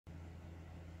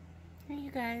Hey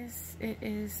you guys, it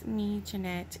is me,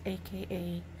 Jeanette,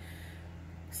 aka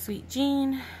Sweet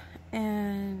Jean,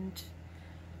 and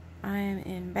I am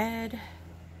in bed.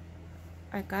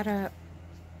 I got up,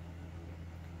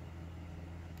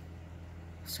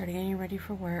 started getting ready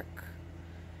for work.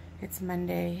 It's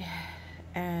Monday,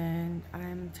 and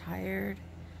I'm tired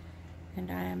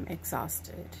and I am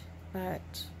exhausted,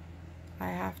 but I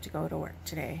have to go to work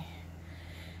today.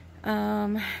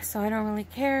 So I don't really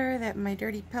care that my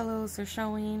dirty pillows are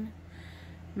showing,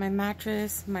 my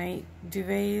mattress, my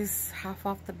duvet's half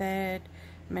off the bed,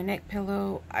 my neck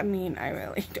pillow. I mean, I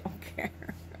really don't care.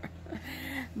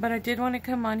 But I did want to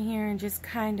come on here and just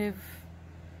kind of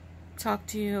talk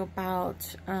to you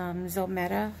about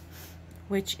Zometa,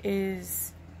 which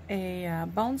is a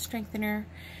bone strengthener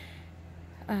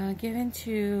given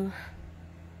to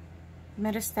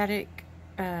metastatic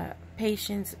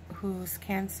patients whose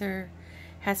cancer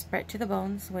has spread to the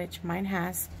bones, which mine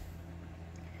has,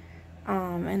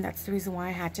 and that's the reason why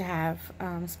I had to have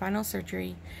spinal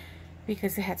surgery,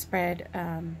 because it had spread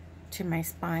to my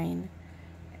spine.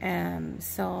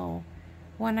 So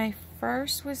when I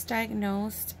first was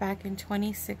diagnosed back in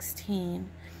 2016,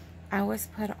 I was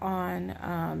put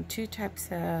on 2 types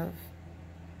of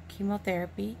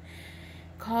chemotherapy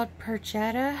called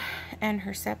Perjeta and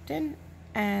Herceptin,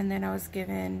 and then I was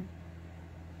given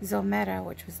Zometa,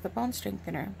 which was the bone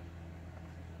strengthener.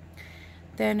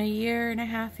 Then a year and a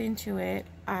half into it,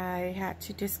 I had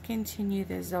to discontinue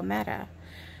the Zometa,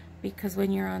 because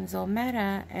when you're on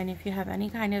Zometa, and if you have any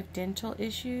kind of dental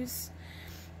issues,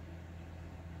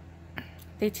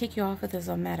 they take you off of the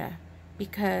Zometa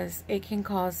because it can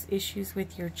cause issues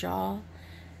with your jaw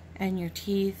and your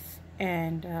teeth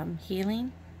and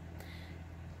healing.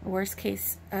 Worst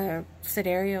case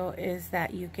scenario is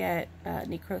that you get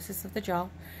necrosis of the jaw,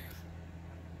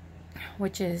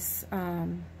 which is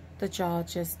the jaw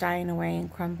just dying away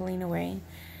and crumbling away,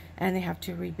 and they have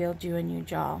to rebuild you a new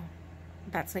jaw.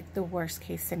 That's like the worst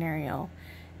case scenario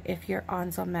if you're on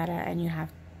Zometa and you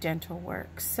have dental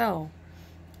work. So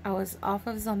I was off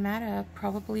of Zometa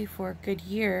probably for a good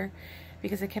year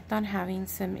because I kept on having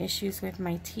some issues with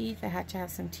my teeth. I had to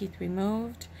have some teeth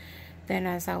removed. Then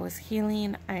as I was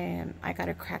healing, I got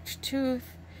a cracked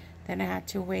tooth. Then I had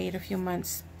to wait a few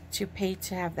months to pay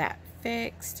to have that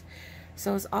fixed.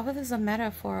 So I was off of the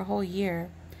Zometa for a whole year.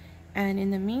 And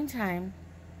in the meantime,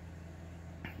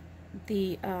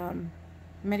 the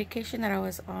medication that I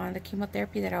was on, the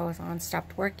chemotherapy that I was on,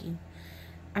 stopped working.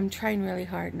 I'm trying really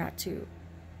hard not to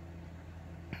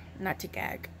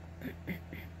gag.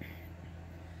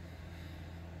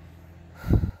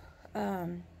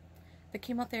 The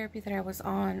chemotherapy that I was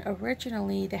on,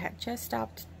 originally they had just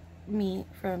stopped me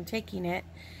from taking it,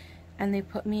 and they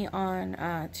put me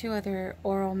on 2 other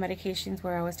oral medications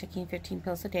where I was taking 15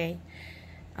 pills a day,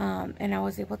 and I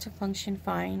was able to function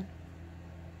fine.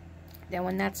 Then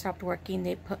when that stopped working,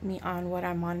 they put me on what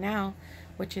I'm on now,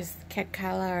 which is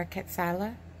Ketkala or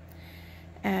Ketsala,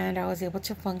 and I was able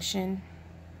to function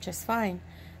just fine.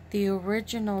 The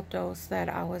original dose that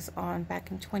I was on back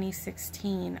in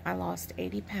 2016, I lost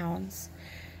 80 pounds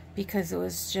because it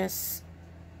was just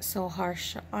so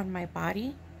harsh on my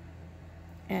body.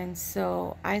 And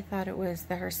so I thought it was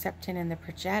the Herceptin and the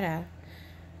Perjeta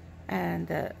and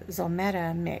the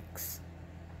Zometa mix.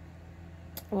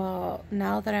 Well,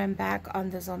 now that I'm back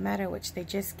on the Zometa, which they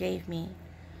just gave me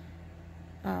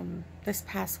this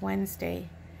past Wednesday,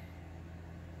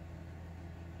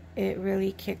 it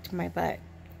really kicked my butt.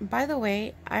 By the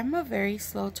way, I'm a very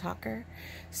slow talker,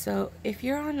 so if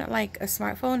you're on like a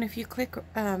smartphone, if you click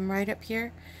right up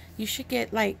here, you should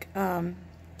get like 3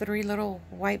 little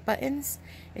white buttons.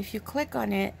 If you click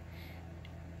on it,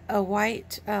 a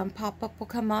white pop-up will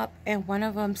come up, and one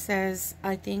of them says,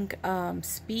 I think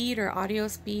speed or audio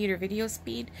speed or video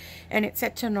speed, and it's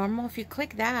set to normal. If you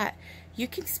click that, you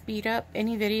can speed up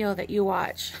any video that you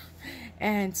watch,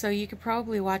 and so you could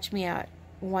probably watch me at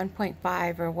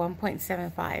 1.5 or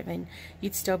 1.75 and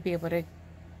you'd still be able to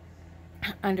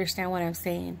understand what I'm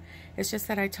saying. It's just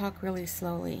that I talk really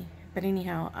slowly. But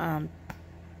anyhow,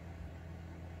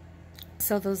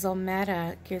 so the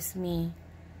Zometa gives me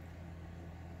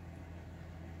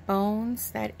bones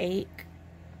that ache,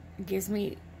 gives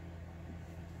me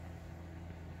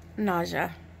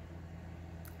nausea,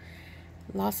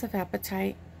 loss of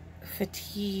appetite,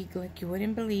 fatigue like you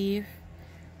wouldn't believe.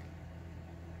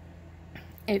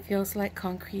 It feels like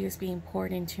concrete is being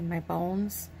poured into my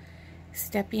bones.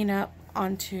 Stepping up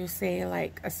onto, say,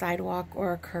 like a sidewalk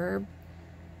or a curb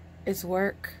is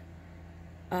work.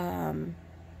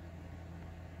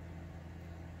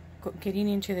 Getting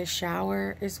into the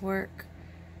shower is work.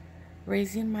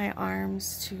 Raising my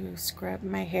arms to scrub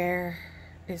my hair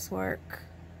is work.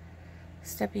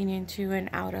 Stepping into and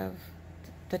out of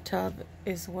the tub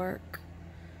is work.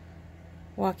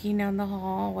 Walking down the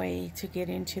hallway to get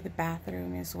into the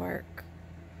bathroom is work.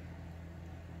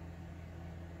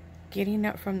 Getting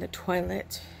up from the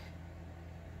toilet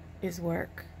is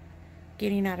work.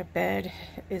 Getting out of bed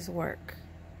is work.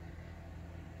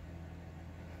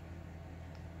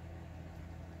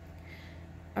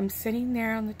 I'm sitting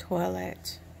there on the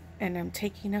toilet and I'm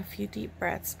taking a few deep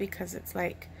breaths because it's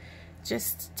like,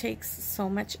 just takes so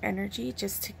much energy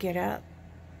just to get up,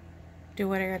 do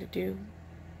what I gotta do,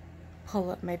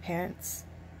 pull up my pants,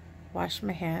 wash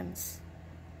my hands,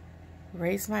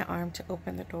 raise my arm to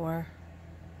open the door,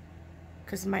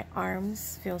 because my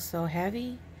arms feel so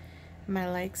heavy, my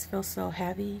legs feel so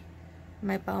heavy,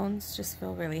 my bones just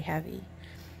feel really heavy.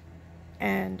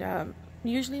 And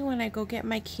usually when I go get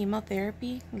my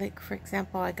chemotherapy, like for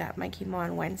example, I got my chemo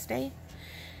on Wednesday,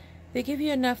 they give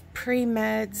you enough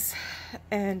pre-meds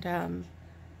and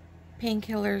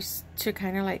painkillers to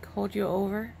kind of like hold you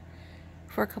over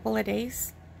for a couple of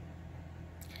days.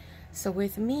 So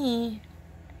with me,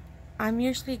 I'm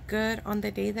usually good on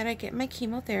the day that I get my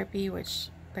chemotherapy, which,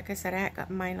 like I said, I got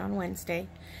mine on Wednesday.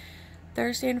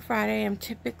 Thursday and Friday, I'm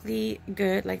typically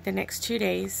good, like the next 2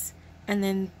 days, and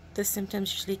then the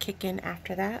symptoms usually kick in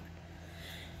after that.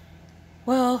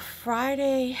 Well,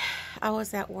 Friday, I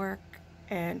was at work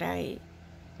and I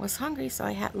was hungry, so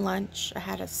I had lunch. I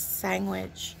had a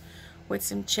sandwich with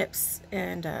some chips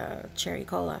and cherry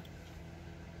cola.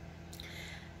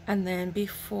 And then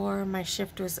before my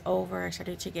shift was over, I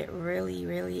started to get really,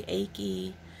 really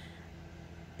achy.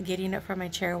 Getting up from my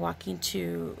chair, walking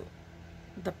to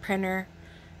the printer,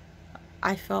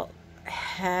 I felt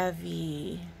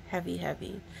heavy.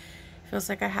 Feels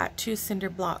like I had 2 cinder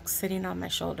blocks sitting on my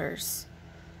shoulders.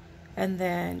 And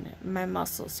then my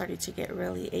muscles started to get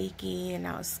really achy, and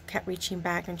I kept reaching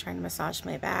back and trying to massage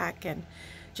my back, and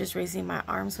just raising my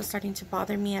arms was starting to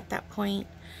bother me at that point.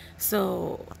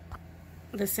 So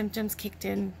the symptoms kicked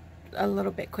in a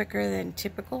little bit quicker than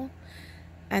typical.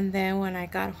 And then when I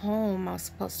got home, I was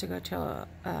supposed to go to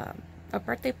a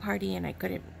birthday party, and I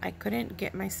couldn't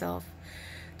get myself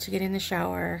to get in the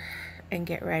shower and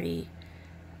get ready.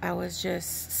 I was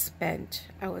just spent.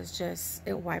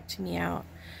 It wiped me out.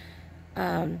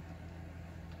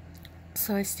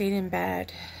 So I stayed in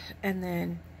bed, and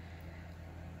then,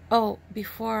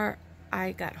 before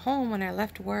I got home, when I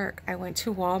left work, I went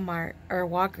to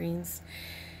Walgreens,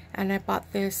 and I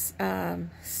bought this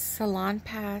Salon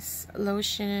Pass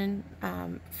lotion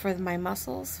for my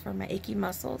muscles, for my achy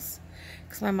muscles,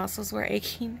 because my muscles were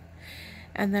aching.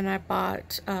 And then I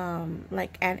bought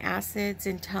like antacids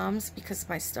in Tums because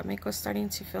my stomach was starting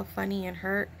to feel funny and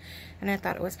hurt, and I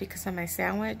thought it was because of my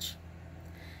sandwich.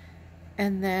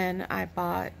 And then I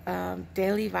bought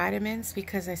daily vitamins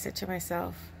because I said to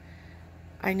myself,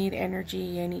 I need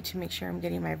energy. I need to make sure I'm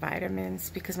getting my vitamins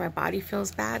because my body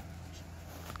feels bad.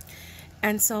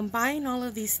 And so I'm buying all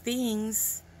of these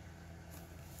things,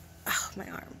 my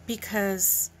arm,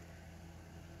 because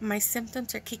my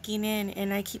symptoms are kicking in,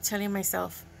 and I keep telling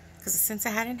myself, because since I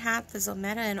hadn't had the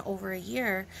Zometa in over a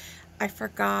year, I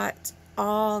forgot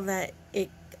all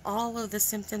of the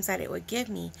symptoms that it would give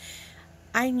me.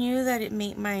 I knew that it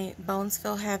made my bones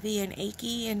feel heavy and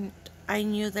achy, and I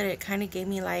knew that it kind of gave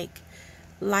me like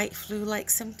light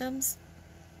flu-like symptoms,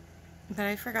 but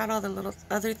I forgot all the little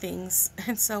other things,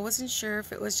 and so I wasn't sure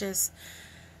if it was just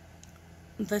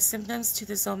the symptoms to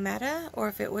the Zometa or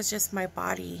if it was just my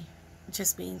body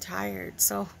just being tired.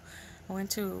 So I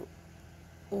went to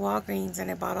Walgreens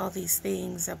and I bought all these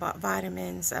things. I bought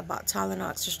vitamins. I bought Tylenol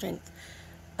Extra Strength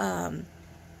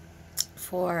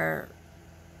for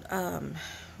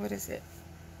what is it?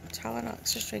 Tylenol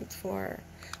Extra Strength for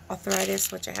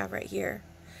arthritis, which I have right here,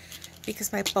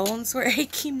 because my bones were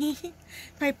aching me.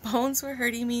 My bones were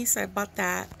hurting me, so I bought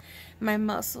that. My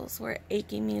muscles were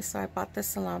aching me, so I bought the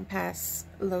Salon Pass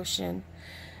lotion.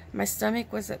 My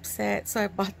stomach was upset, so I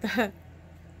bought the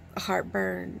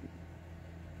heartburn,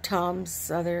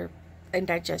 Tums, other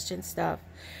indigestion stuff.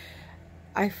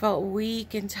 I felt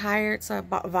weak and tired, so I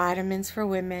bought vitamins for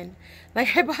women.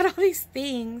 Like, I bought all these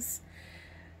things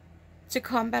to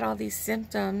combat all these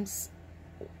symptoms.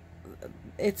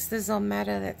 It's the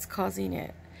Zometa that's causing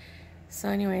it. So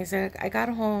anyways, I got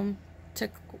home,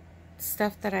 took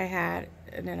stuff that I had,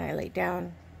 and then I laid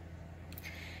down.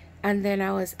 And then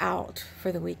I was out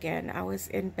for the weekend. I was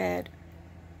in bed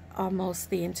almost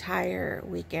the entire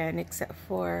weekend, except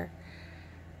for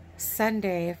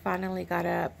Sunday. I finally got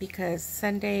up because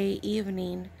Sunday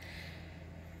evening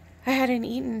I hadn't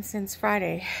eaten since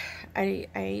Friday. I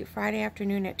ate Friday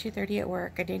afternoon at 2:30 at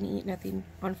work. I didn't eat nothing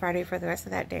on Friday for the rest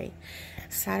of that day.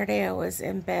 Saturday I was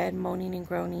in bed moaning and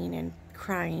groaning and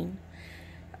crying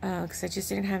because I just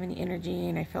didn't have any energy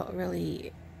and I felt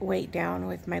really weighed down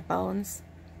with my bones.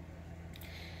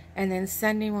 And then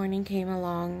Sunday morning came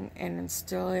along and I'm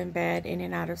still in bed, in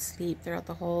and out of sleep throughout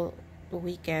the whole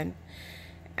weekend.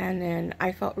 And then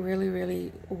I felt really,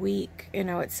 really weak,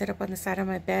 and I would sit up on the side of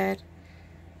my bed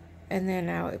and then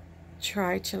I would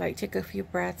try to like take a few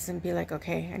breaths and be like,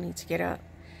 okay, I need to get up.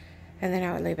 And then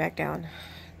I would lay back down.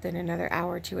 Then another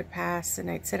hour or two would pass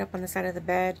and I'd sit up on the side of the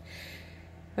bed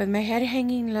with my head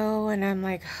hanging low, and I'm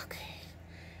like, okay,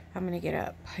 I'm gonna get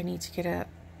up. I need to get up.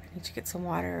 I need to get some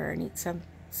water, or I need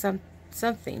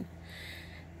something.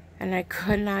 And I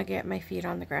could not get my feet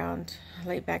on the ground. I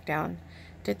laid back down.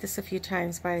 Did this a few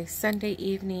times. By Sunday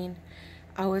evening,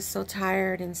 I was so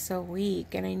tired and so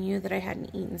weak, and I knew that I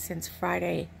hadn't eaten since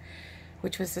Friday,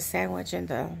 which was the sandwich and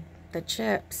the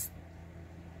chips.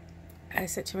 I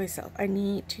said to myself, I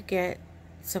need to get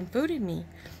some food in me.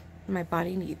 My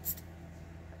body needs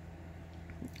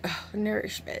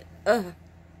nourishment.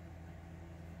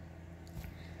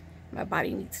 My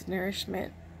body needs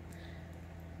nourishment.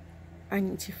 I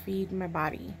need to feed my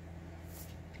body.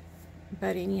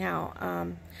 But anyhow,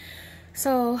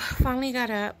 so finally got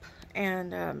up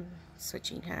and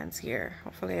switching hands here.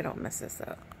 Hopefully I don't mess this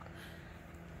up.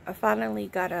 I finally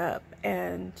got up,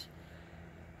 and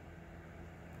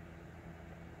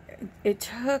it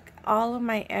took all of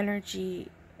my energy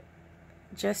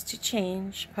just to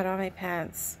change, put on my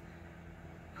pants,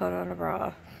 put on a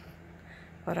bra,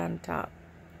 put on top,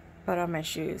 put on my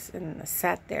shoes, and I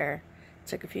sat there,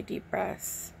 took a few deep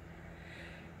breaths.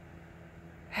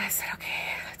 I said,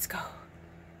 okay, let's go.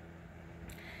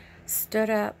 Stood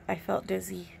up. I felt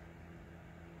dizzy.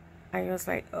 I was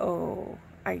like, oh,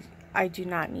 I do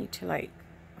not need to like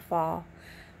fall.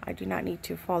 I do not need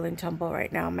to fall and tumble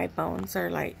right now. My bones are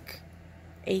like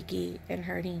achy and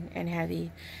hurting and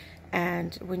heavy.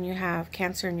 And when you have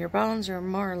cancer in your bones, you're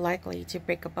more likely to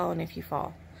break a bone if you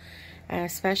fall. And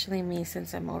especially me,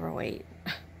 since I'm overweight.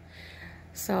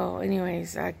 So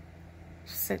anyways, I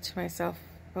said to myself,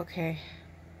 okay.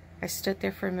 I stood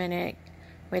there for a minute,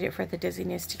 waited for the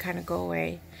dizziness to kind of go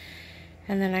away.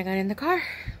 And then I got in the car.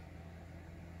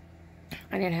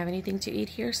 I didn't have anything to eat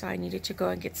here, so I needed to go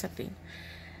and get something.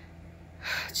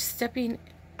 Just stepping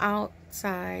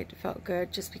outside felt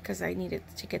good, just because I needed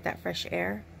to get that fresh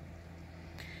air.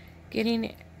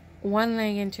 Getting one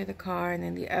leg into the car and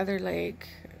then the other leg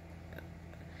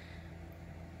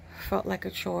felt like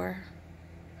a chore.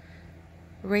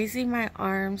 Raising my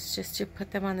arms just to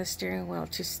put them on the steering wheel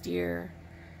to steer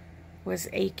was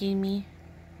aching me.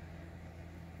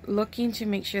 Looking to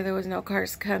make sure there was no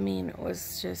cars coming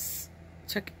was just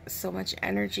took so much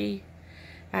energy.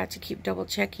 I had to keep double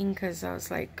checking because I was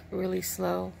like really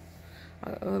slow.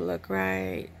 I would look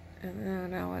right, and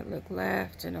then I would look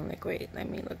left, and I'm like, wait, let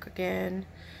me look again,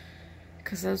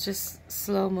 because I was just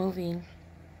slow moving.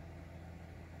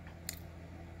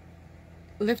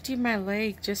 Lifting my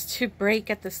leg just to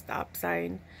brake at the stop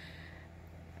sign.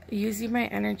 Using my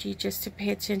energy just to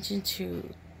pay attention to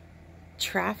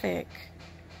traffic.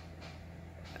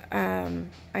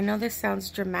 I know this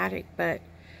sounds dramatic, but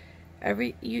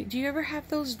do you ever have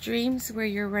those dreams where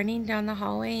you're running down the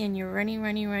hallway and you're running,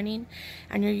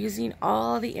 and you're using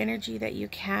all the energy that you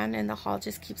can, and the hall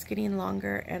just keeps getting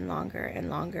longer and longer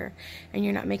and longer, and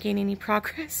you're not making any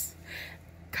progress?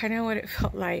 Kind of what it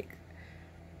felt like.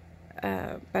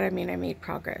 But I mean, I made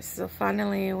progress. So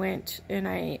finally I went, and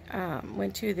I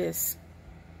went to this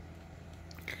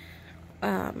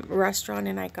restaurant,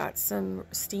 and I got some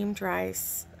steamed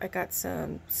rice. I got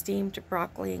some steamed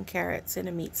broccoli and carrots in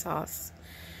a meat sauce.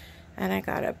 And I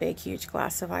got a big, huge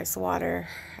glass of ice water.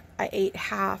 I ate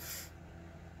half.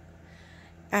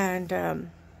 And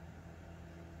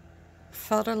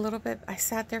felt a little bit, I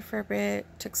sat there for a bit,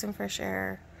 took some fresh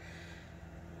air.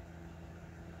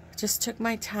 Just took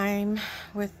my time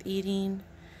with eating,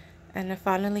 and I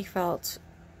finally felt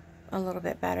a little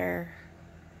bit better.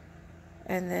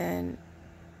 And then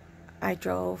I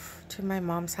drove to my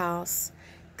mom's house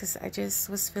because I just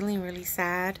was feeling really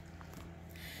sad,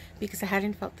 because I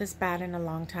hadn't felt this bad in a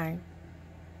long time.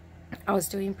 I was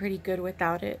doing pretty good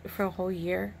without it for a whole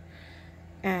year,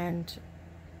 and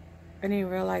I didn't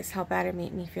realize how bad it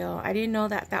made me feel. I didn't know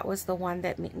that that was the one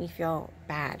that made me feel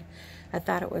bad. I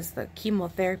thought it was the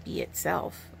chemotherapy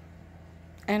itself.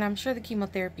 And I'm sure the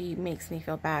chemotherapy makes me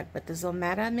feel bad, but the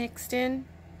Zometa mixed in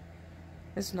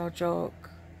is no joke.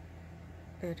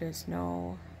 It is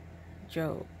no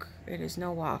joke. It is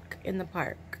no walk in the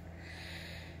park.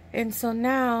 And so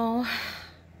now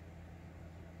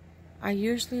I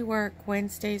usually work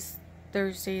Wednesdays,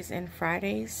 Thursdays, and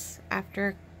Fridays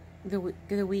after the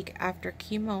week after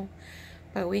chemo.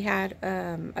 But we had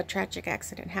a tragic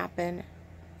accident happen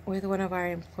with one of our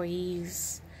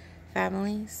employees'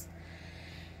 families.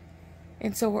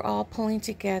 And so we're all pulling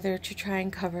together to try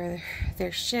and cover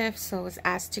their shifts. So I was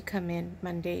asked to come in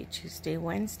Monday, Tuesday,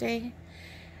 Wednesday.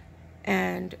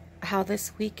 And how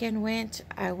this weekend went,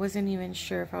 I wasn't even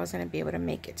sure if I was going to be able to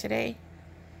make it today.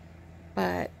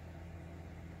 But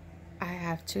I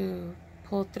have to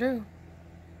pull through.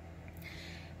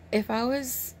 If I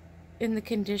was in the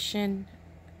condition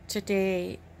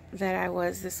today that I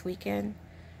was this weekend,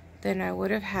 then I would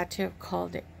have had to have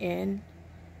called it in.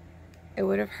 It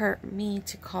would have hurt me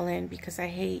to call in because I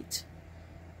hate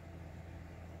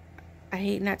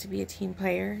not to be a team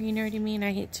player, you know what I mean?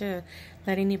 I hate to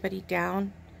let anybody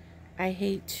down. I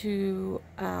hate to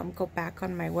go back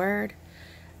on my word.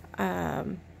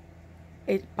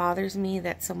 It bothers me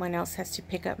that someone else has to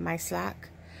pick up my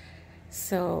slack.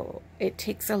 So it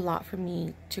takes a lot for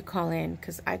me to call in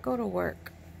because I go to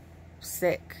work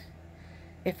sick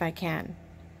if I can,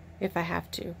 if I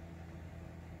have to.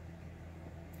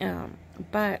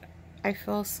 But I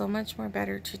feel so much more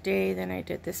better today than I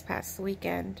did this past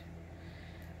weekend.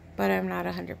 But I'm not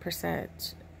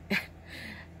 100%.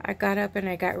 I got up and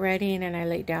I got ready and then I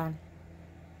laid down.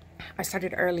 I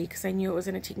started early because I knew it was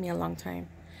going to take me a long time.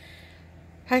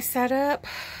 I sat up,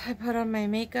 I put on my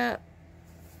makeup.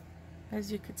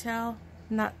 As you could tell,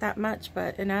 not that much,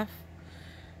 but enough.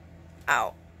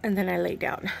 Ow. And then I laid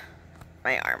down.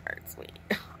 My arm hurts me.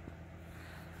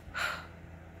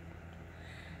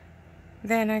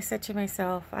 Then I said to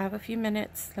myself, I have a few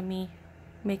minutes. Let me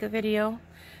make a video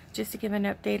just to give an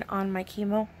update on my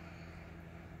chemo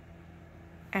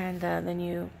and the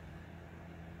new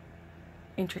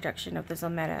introduction of the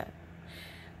Zometa,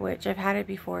 which I've had it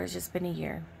before. It's just been a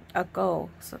year ago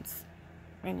since.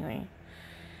 Anyway,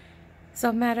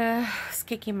 Zometa is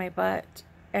kicking my butt,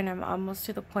 and I'm almost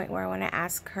to the point where I want to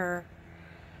ask her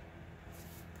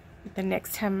the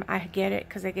next time I get it,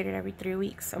 because I get it every 3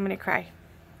 weeks. I'm gonna cry.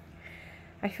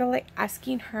 I feel like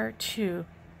asking her to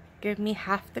give me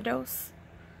half the dose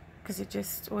because it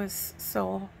just was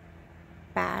so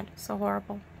bad, so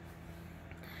horrible.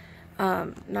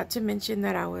 Not to mention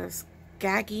that I was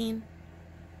gagging,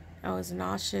 I was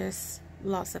nauseous,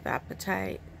 loss of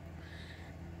appetite,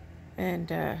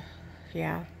 and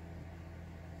yeah.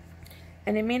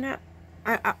 And it may not,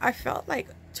 I felt like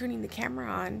turning the camera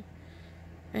on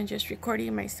and just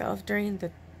recording myself during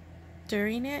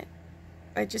it.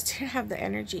 I just didn't have the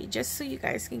energy, just so you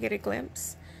guys can get a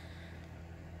glimpse.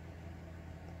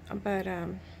 But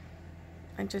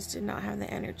I just did not have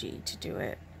the energy to do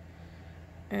it.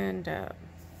 And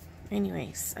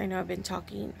anyways, I know I've been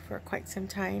talking for quite some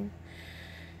time.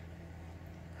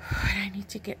 And I need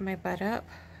to get my butt up,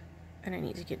 and I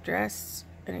need to get dressed,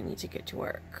 and I need to get to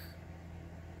work.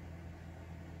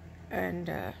 And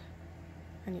I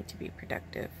need to be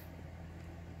productive.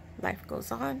 Life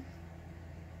goes on.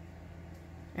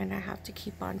 And I have to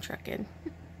keep on trucking.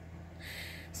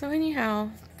 So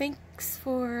anyhow, thanks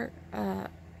for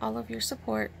all of your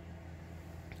support.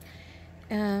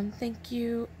 Thank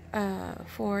you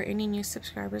for any new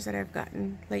subscribers that I've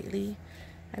gotten lately.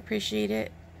 I appreciate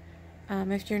it.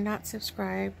 If you're not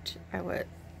subscribed, I would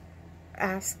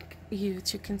ask you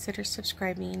to consider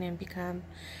subscribing and become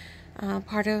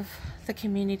part of the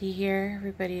community here.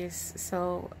 Everybody is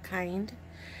so kind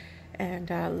and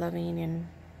loving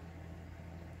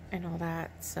and all that.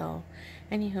 So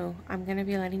anywho, I'm gonna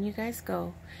be letting you guys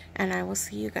go, and I will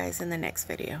see you guys in the next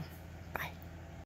video.